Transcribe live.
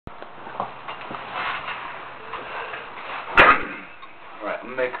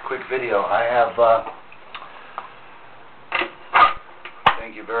make a quick video. I have,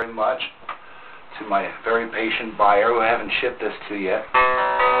 thank you very much to my very patient buyer who I haven't shipped this to yet.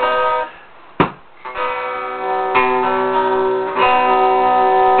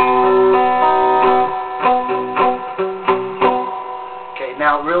 Okay,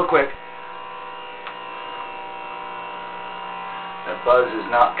 now real quick, that buzz is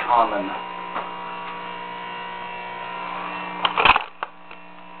not common.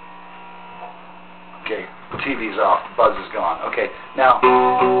 Okay, TV's off, the buzz is gone. Okay, now,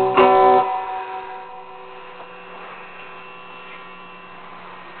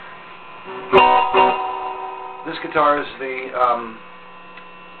 this guitar is the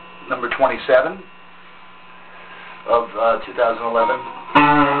number 27 of 2011.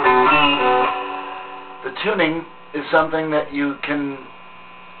 The tuning is something that you can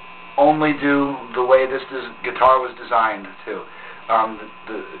only do the way this guitar was designed to.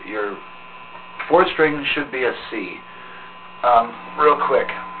 Your fourth string should be a C. Real quick,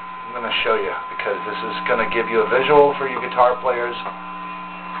 I'm going to show you because this is going to give you a visual for you guitar players.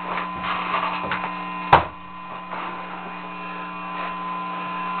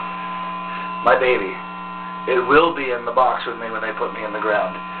 My baby. It will be in the box with me when they put me in the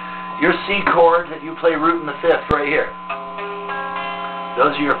ground. Your C chord that you play root in the fifth right here.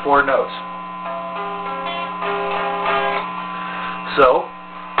 Those are your four notes. So,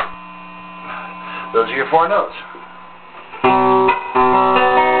 those are your four notes.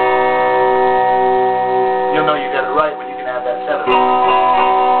 You'll know you got it right when you can add that seventh.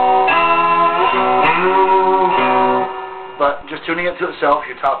 But just tuning it to itself,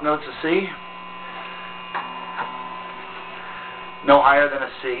 your top note's a C. No higher than a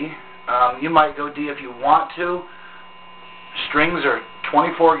C. You might go D if you want to. Strings are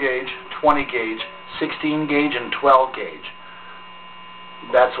 24 gauge, 20 gauge, 16 gauge, and 12 gauge.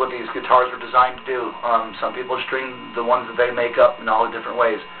 That's what these guitars were designed to do. Some people string the ones that they make up in all the different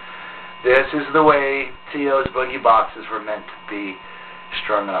ways. This is the way T.O.'s Boogie Boxes were meant to be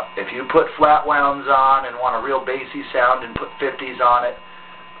strung up. If you put flat wounds on and want a real bassy sound and put 50s on it,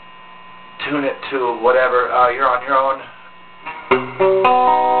 tune it to whatever, you're on your own.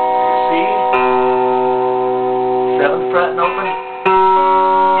 C, 7th fret and open.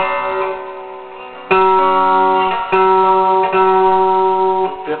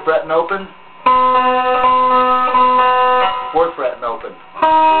 Fret and open, 4th fret and open.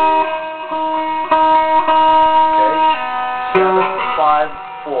 Okay, 7, 5,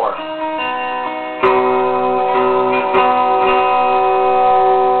 4.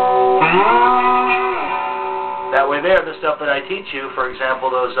 That way there, the stuff that I teach you, for example,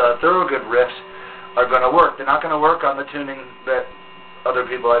 those Thorogood riffs are going to work. They're not going to work on the tuning that other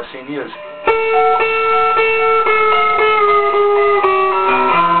people I've seen use.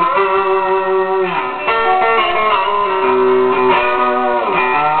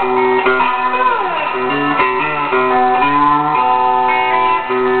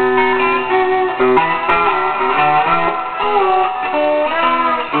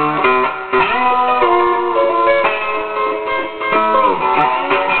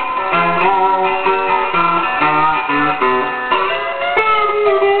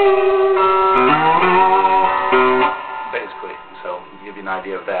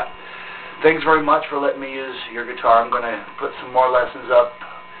 Idea of that. Thanks very much for letting me use your guitar. I'm going to put some more lessons up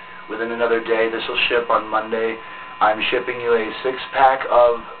within another day. This will ship on Monday. I'm shipping you a 6-pack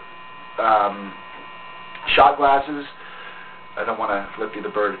of shot glasses. I don't want to flip you the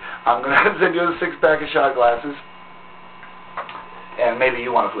bird. I'm going to send you a 6-pack of shot glasses. And maybe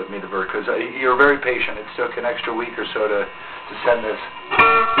you want to flip me the bird because you're very patient. It took an extra week or so to send this.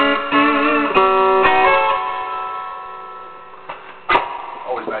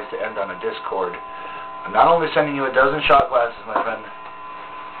 Nice to end on a discord. I'm not only sending you a dozen shot glasses, my friend.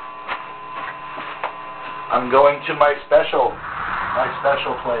 I'm going to my special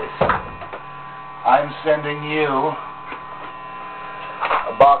place. I'm sending you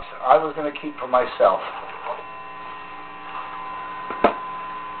a box I was going to keep for myself.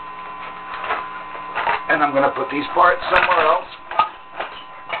 And I'm going to put these parts somewhere else.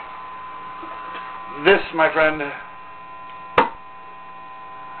 This, my friend,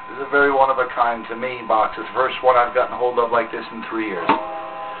 is a very one-of-a-kind to me box. It's the first one I've gotten hold of like this in 3 years.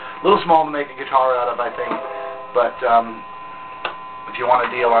 A little small to make a guitar out of, I think, but if you want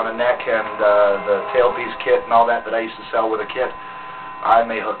a deal on a neck and the tailpiece kit and all that I used to sell with a kit, I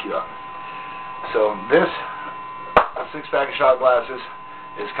may hook you up. So this, a 6-pack of shot glasses,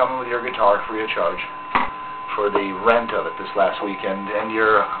 is coming with your guitar free of charge for the rent of it this last weekend and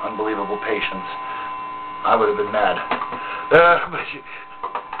your unbelievable patience. I would have been mad.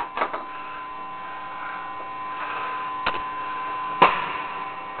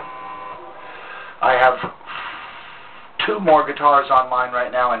 I have 2 more guitars on mine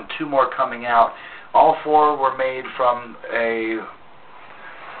right now and 2 more coming out. All 4 were made from a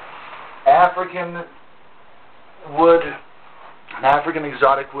African wood, an African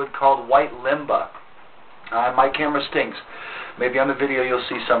exotic wood called white limba. My camera stinks. Maybe on the video you'll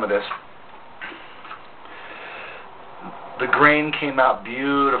see some of this. The grain came out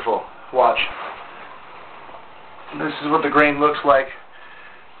beautiful. Watch. This is what the grain looks like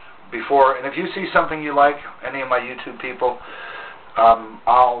before. And if you see something you like, any of my YouTube people,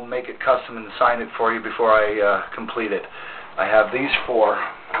 I'll make it custom and sign it for you before I complete it. I have these 4.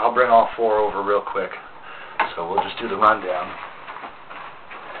 I'll bring all 4 over real quick. So we'll just do the rundown.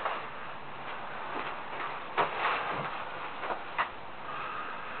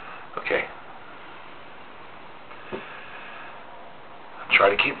 Okay. Try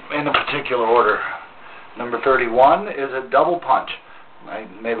to keep in a particular order. Number 31 is a double punch. I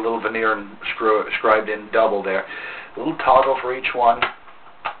made a little veneer and scribed in double there. A little toggle for each one.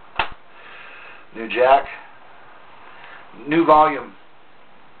 New jack. New volume.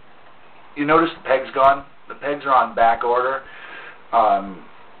 You notice the peg's gone? The pegs are on back order. I'm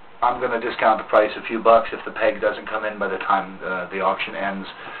going to discount the price a few bucks if the peg doesn't come in by the time the auction ends.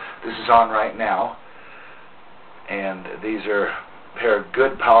 This is on right now. And these are a pair of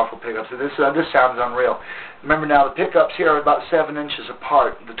good, powerful pickups. This sounds unreal. Remember now, the pickups here are about 7 inches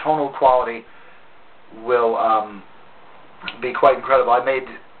apart. The tonal quality will be quite incredible. I made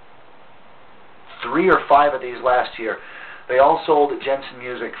 3 or 5 of these last year. They all sold at Jensen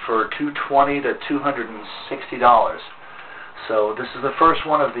Music for $220 to $260. So this is the first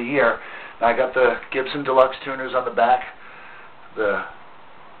one of the year. And I got the Gibson Deluxe tuners on the back. The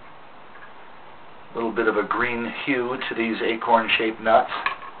little bit of a green hue to these acorn-shaped nuts,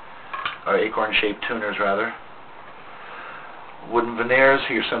 or acorn-shaped tuners rather. Wooden veneers,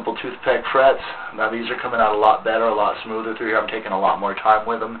 your simple toothpick frets. Now these are coming out a lot better, a lot smoother through here. I'm taking a lot more time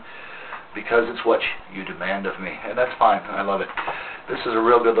with them because it's what you demand of me, and that's fine. I love it. This is a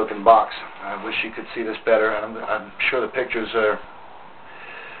real good-looking box. I wish you could see this better, and I'm sure the pictures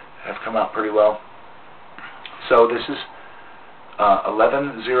have come out pretty well. So this is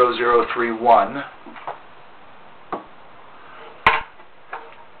 110031.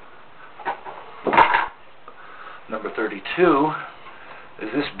 Number 32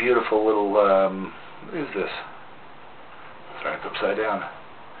 is this beautiful little, what is this? Sorry, it's upside down.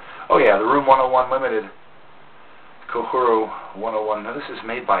 Oh yeah, the Room 101 Limited. Kohuru 101. Now this is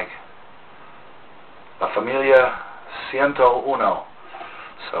made by La Familia 101.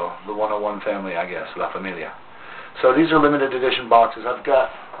 So the 101 family, I guess, La Familia. So these are limited edition boxes. I've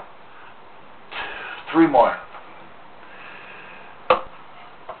got 3 more.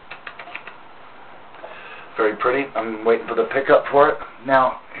 Very pretty. I'm waiting for the pickup for it.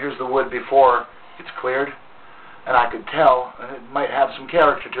 Now, here's the wood before it's cleared. And I could tell, and it might have some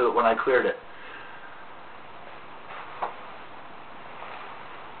character to it when I cleared it.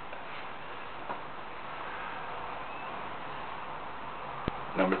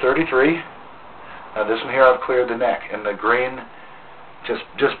 Number 33. Now this one here I've cleared the neck, and the grain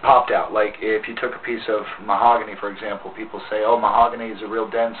just popped out. Like if you took a piece of mahogany, for example, people say, oh, mahogany is a real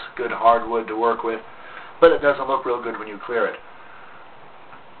dense, good hardwood to work with, but it doesn't look real good when you clear it.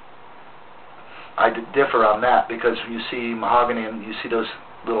 I differ on that because you see mahogany and you see those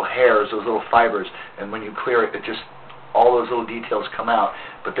little hairs, those little fibers, and when you clear it, all those little details come out.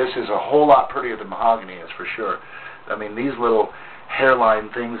 But this is a whole lot prettier than mahogany is, for sure. I mean, these little hairline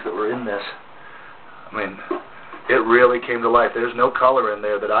things that were in this, I mean, it really came to life. There's no color in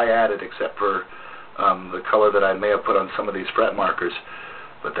there that I added except for the color that I may have put on some of these fret markers.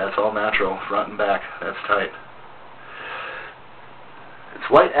 But that's all natural, front and back. That's tight. It's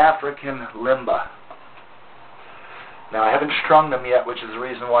white African limba. Now, I haven't strung them yet, which is the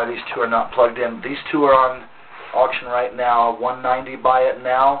reason why these 2 are not plugged in. These 2 are on auction right now. $190 buy it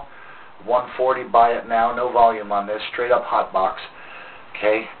now, $140 buy it now. No volume on this. Straight up hot box.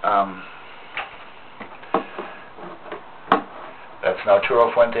 Okay. That's an Arturo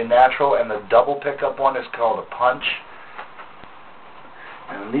Fuente Natural, and the double pickup one is called a Punch.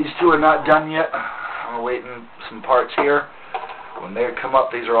 And these 2 are not done yet. I'm awaiting some parts here. When they come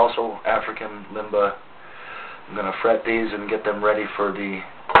up, these are also African limba. I'm going to fret these and get them ready for the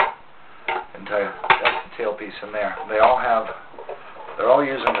entire, that's the tailpiece in there. They're all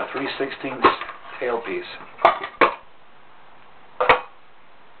using a 3/16 tailpiece.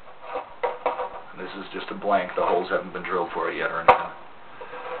 This is just a blank. The holes haven't been drilled for it yet or anything.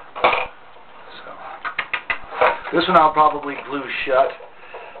 So. This one I'll probably glue shut.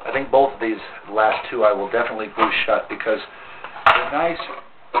 I think both of these last two I will definitely glue shut because they're nice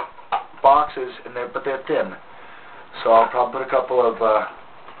boxes, but they're thin. So I'll probably put a couple of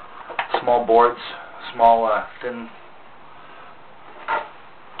small boards, small thin,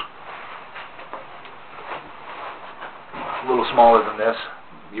 a little smaller than this,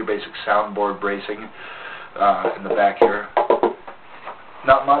 your basic soundboard bracing in the back here.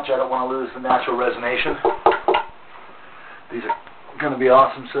 Not much, I don't want to lose the natural resonation. These are going to be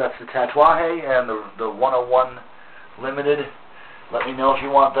awesome. So that's the Tatuaje and the 101 Limited. Let me know if you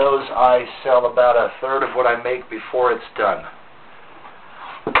want those. I sell about a third of what I make before it's done,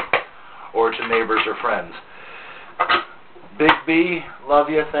 or to neighbors or friends. Big B, love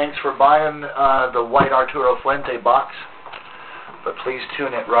you. Thanks for buying the white Arturo Fuente box, but please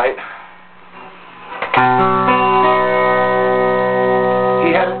tune it right.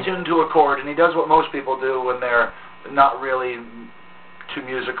 He had it tuned to a chord, and he does what most people do when they're not really too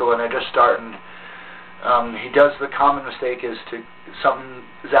musical and they're just starting. He does the common mistake is if something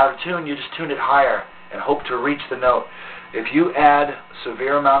is out of tune, you just tune it higher and hope to reach the note. If you add a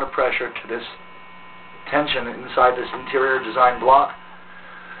severe amount of pressure to this tension inside this interior design block,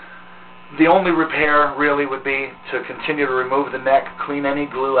 the only repair really would be to continue to remove the neck, clean any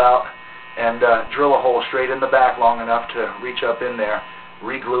glue out, and drill a hole straight in the back long enough to reach up in there,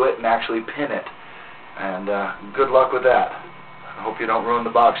 re-glue it, and actually pin it. And good luck with that. I hope you don't ruin the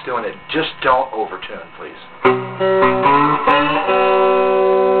box doing it. Just don't overtune, please.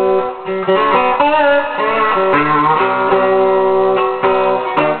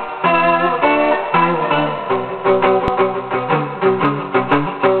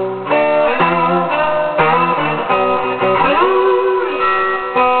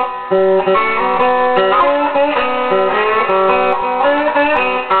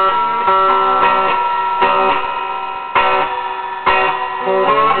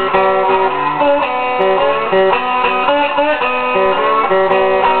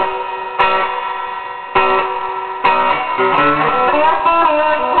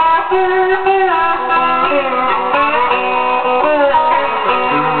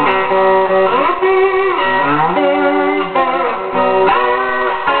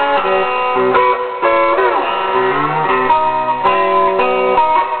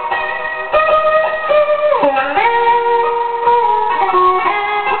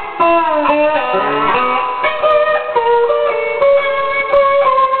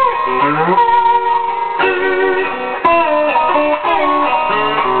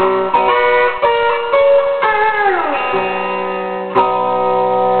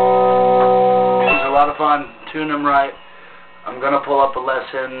 Tune them right. I'm going to pull up a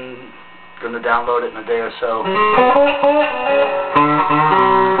lesson, going to download it in a day or so.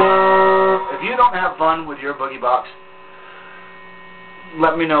 If you don't have fun with your Boogie Box,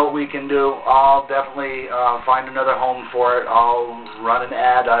 let me know what we can do. I'll definitely find another home for it. I'll run an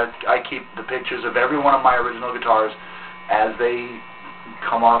ad. I keep the pictures of every one of my original guitars as they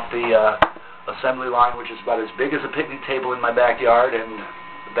come off the assembly line, which is about as big as a picnic table in my backyard, and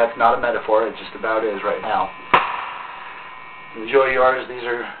that's not a metaphor, it just about is right now. Enjoy yours. These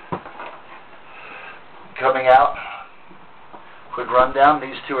are coming out. Quick rundown.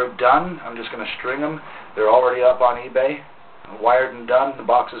 These two are done. I'm just going to string them. They're already up on eBay. Wired and done. The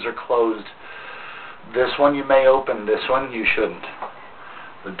boxes are closed. This one you may open. This one you shouldn't.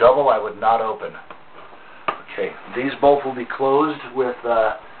 The double I would not open. Okay. These both will be closed with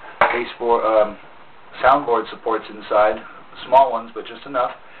baseboard, soundboard supports inside. Small ones, but just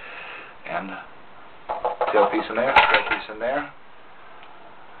enough. And tailpiece in there, tailpiece in there.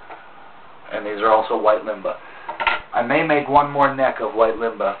 And these are also white limba. I may make one more neck of white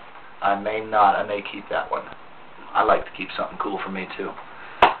limba. I may not. I may keep that one. I like to keep something cool for me too.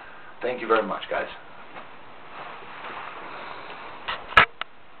 Thank you very much, guys.